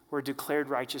 we're declared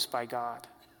righteous by God.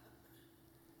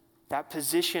 That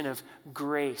position of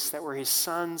grace, that we're his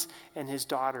sons and his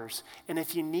daughters. And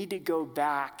if you need to go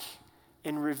back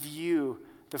and review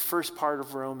the first part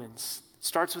of Romans, it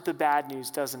starts with the bad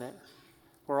news, doesn't it?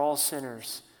 We're all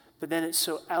sinners. But then it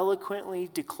so eloquently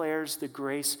declares the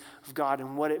grace of God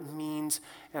and what it means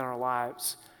in our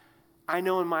lives. I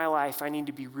know in my life I need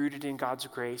to be rooted in God's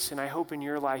grace, and I hope in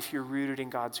your life you're rooted in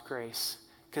God's grace.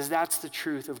 Because that's the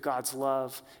truth of God's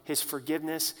love, his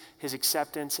forgiveness, his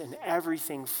acceptance, and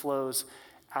everything flows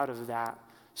out of that.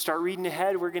 Start reading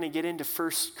ahead. We're going to get into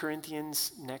 1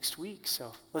 Corinthians next week.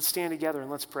 So let's stand together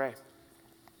and let's pray.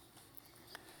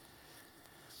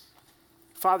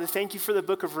 Father, thank you for the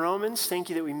book of Romans. Thank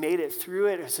you that we made it through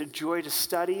it. It's a joy to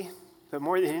study. But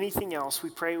more than anything else,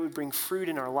 we pray it would bring fruit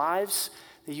in our lives,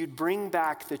 that you'd bring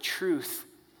back the truth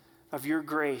of your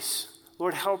grace.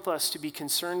 Lord, help us to be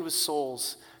concerned with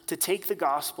souls, to take the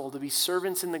gospel, to be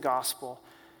servants in the gospel.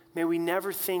 May we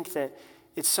never think that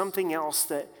it's something else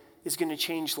that is going to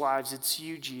change lives. It's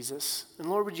you, Jesus. And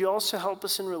Lord, would you also help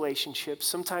us in relationships?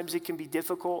 Sometimes it can be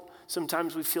difficult.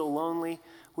 Sometimes we feel lonely.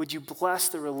 Would you bless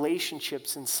the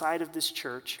relationships inside of this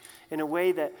church in a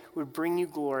way that would bring you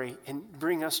glory and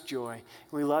bring us joy?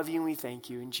 And we love you and we thank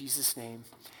you. In Jesus' name,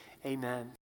 amen.